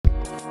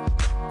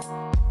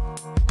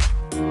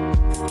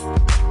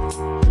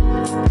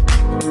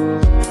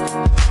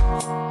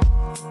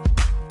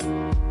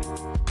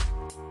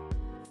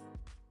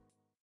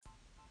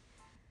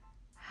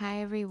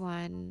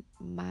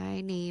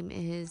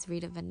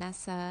Rita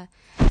Vanessa,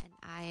 and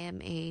I am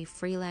a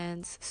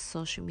freelance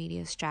social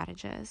media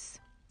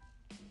strategist.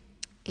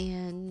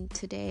 And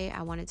today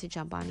I wanted to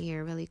jump on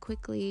here really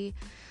quickly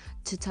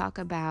to talk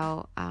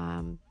about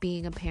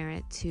being a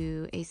parent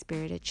to a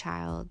spirited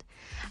child,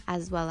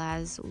 as well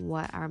as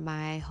what are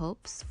my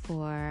hopes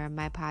for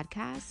my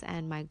podcast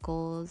and my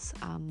goals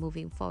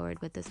moving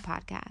forward with this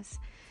podcast.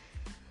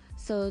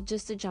 So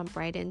just to jump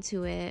right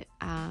into it,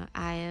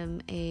 I am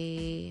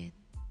a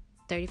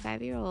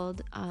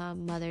 35-year-old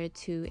mother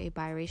to a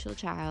biracial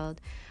child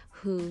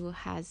who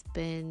has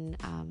been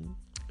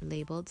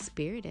labeled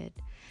spirited.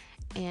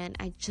 And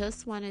I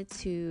just wanted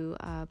to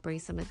bring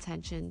some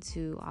attention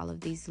to all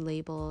of these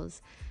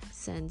labels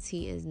since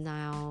he is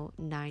now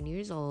 9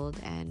 years old,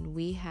 and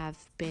we have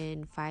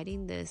been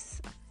fighting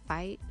this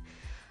fight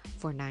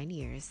for 9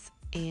 years.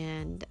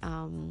 And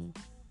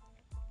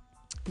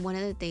one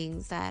of the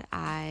things that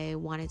I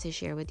wanted to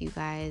share with you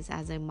guys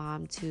as a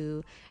mom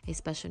to a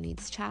special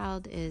needs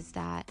child is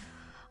that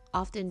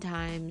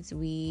oftentimes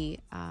we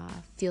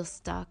feel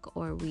stuck,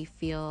 or we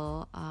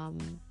feel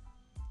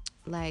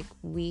like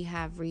we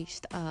have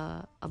reached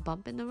a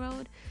bump in the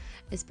road,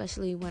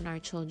 especially when our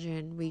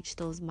children reach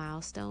those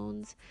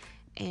milestones.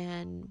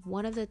 And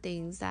one of the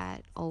things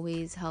that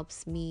always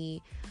helps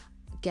me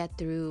get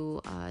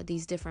through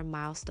these different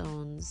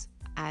milestones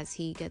as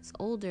he gets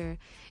older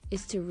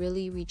is to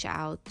really reach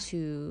out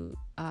to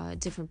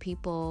different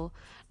people,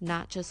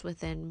 not just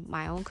within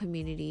my own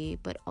community,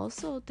 but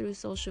also through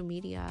social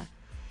media.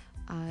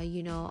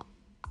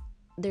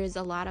 There's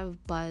a lot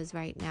of buzz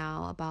right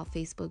now about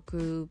Facebook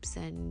groups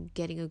and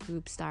getting a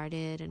group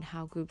started and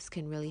how groups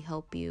can really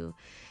help you.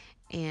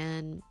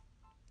 And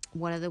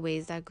one of the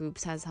ways that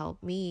groups has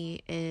helped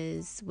me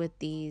is with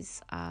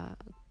these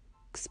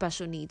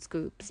special needs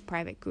groups,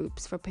 private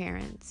groups for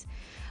parents,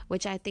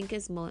 which I think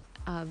is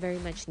very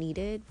much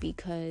needed,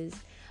 because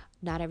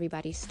not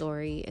everybody's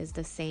story is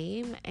the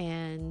same,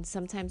 and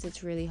sometimes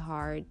it's really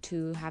hard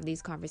to have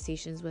these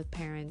conversations with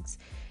parents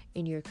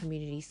in your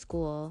community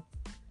school.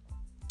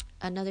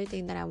 Another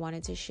thing that I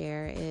wanted to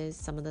share is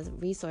some of the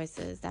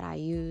resources that I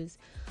use,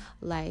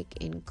 like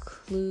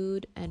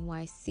Include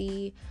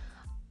NYC,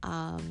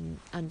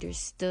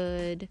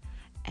 Understood,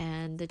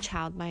 and the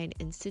Child Mind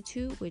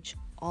Institute, which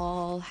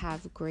all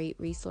have great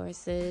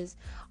resources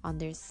on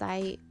their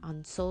site,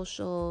 on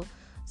social.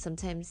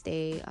 Sometimes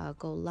they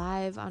go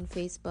live on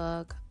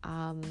Facebook.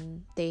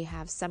 They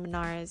have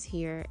seminars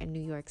here in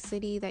New York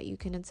City that you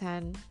can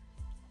attend.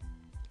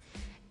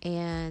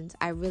 And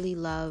I really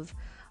love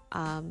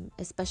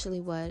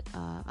especially what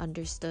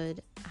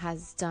Understood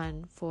has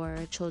done for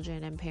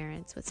children and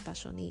parents with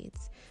special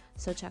needs.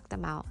 So check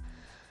them out.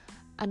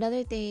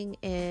 Another thing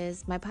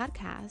is my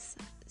podcast.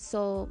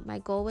 So my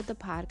goal with the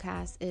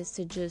podcast is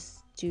to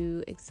just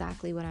do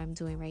exactly what I'm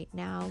doing right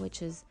now,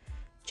 which is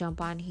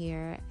jump on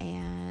here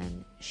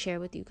and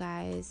share with you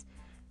guys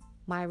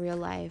my real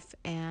life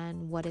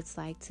and what it's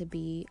like to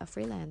be a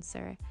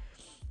freelancer.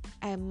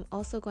 I'm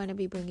also going to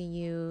be bringing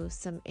you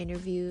some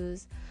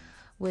interviews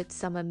with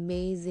some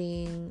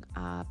amazing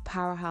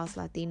powerhouse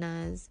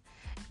Latinas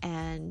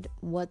and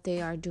what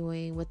they are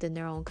doing within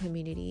their own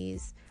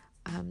communities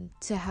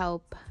to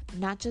help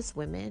not just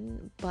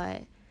women,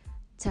 but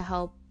to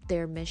help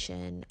their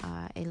mission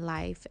in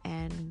life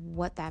and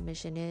what that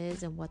mission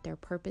is and what their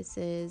purpose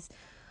is.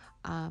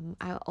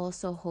 I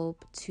also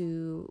hope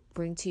to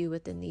bring to you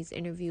within these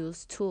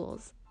interviews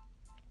tools.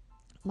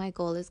 My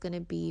goal is going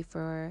to be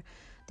for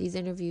these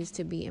interviews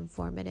to be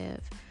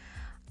informative.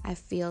 I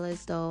feel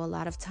as though a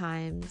lot of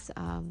times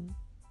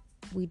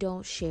we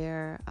don't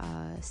share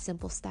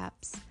simple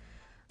steps.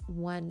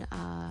 One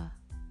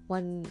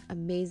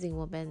amazing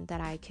woman that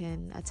I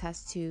can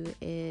attest to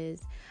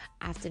is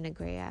Afton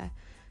Negrea.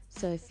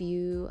 So if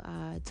you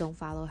don't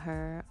follow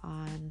her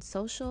on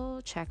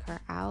social, check her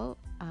out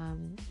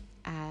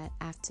at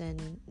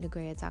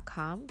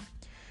aftonnegrea.com.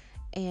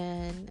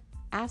 And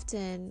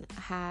Afton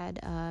had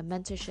a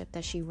mentorship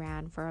that she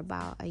ran for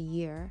about a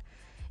year,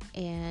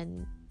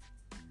 and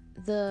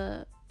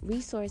the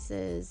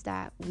resources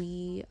that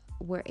we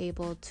were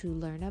able to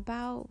learn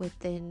about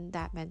within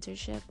that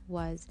mentorship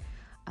was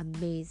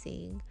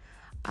amazing.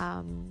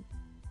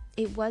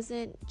 It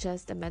wasn't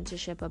just a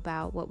mentorship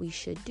about what we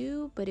should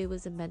do, but it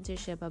was a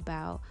mentorship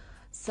about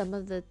some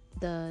of the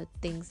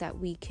things that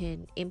we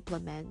can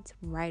implement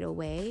right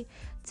away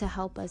to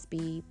help us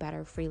be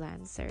better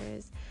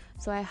freelancers.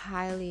 So I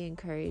highly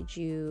encourage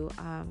you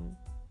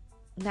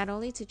not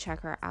only to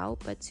check her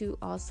out, but to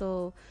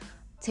also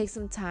take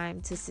some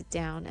time to sit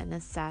down and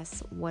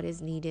assess what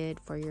is needed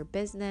for your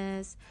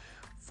business,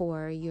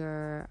 for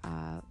your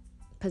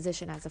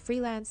position as a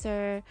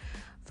freelancer,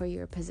 for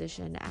your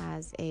position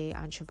as an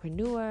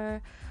entrepreneur.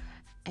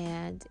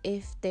 And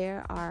if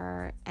there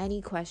are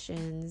any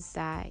questions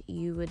that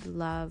you would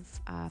love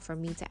for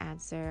me to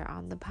answer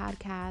on the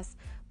podcast,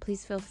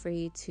 please feel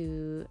free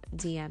to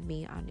DM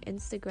me on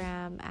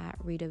Instagram at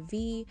Rita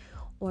V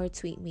or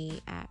tweet me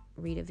at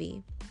Rita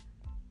V.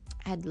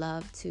 I'd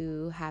love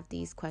to have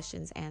these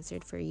questions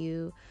answered for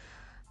you.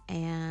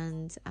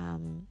 And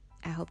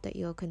I hope that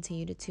you'll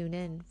continue to tune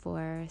in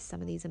for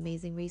some of these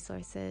amazing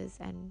resources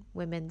and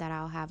women that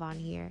I'll have on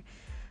here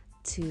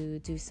to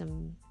do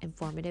some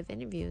informative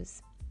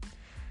interviews.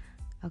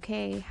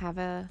 Okay, have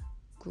a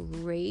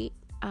great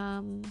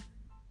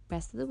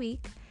rest of the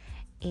week,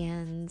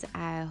 and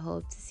I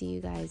hope to see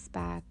you guys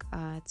back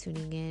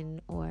tuning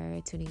in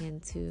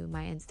into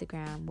my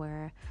Instagram,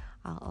 where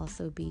I'll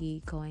also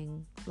be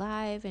going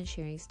live and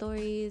sharing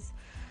stories,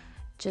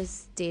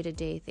 just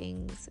day-to-day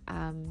things,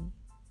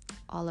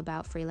 all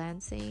about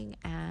freelancing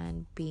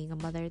and being a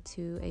mother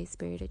to a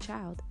spirited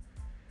child.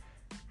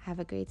 Have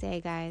a great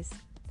day, guys.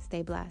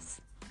 Stay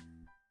blessed.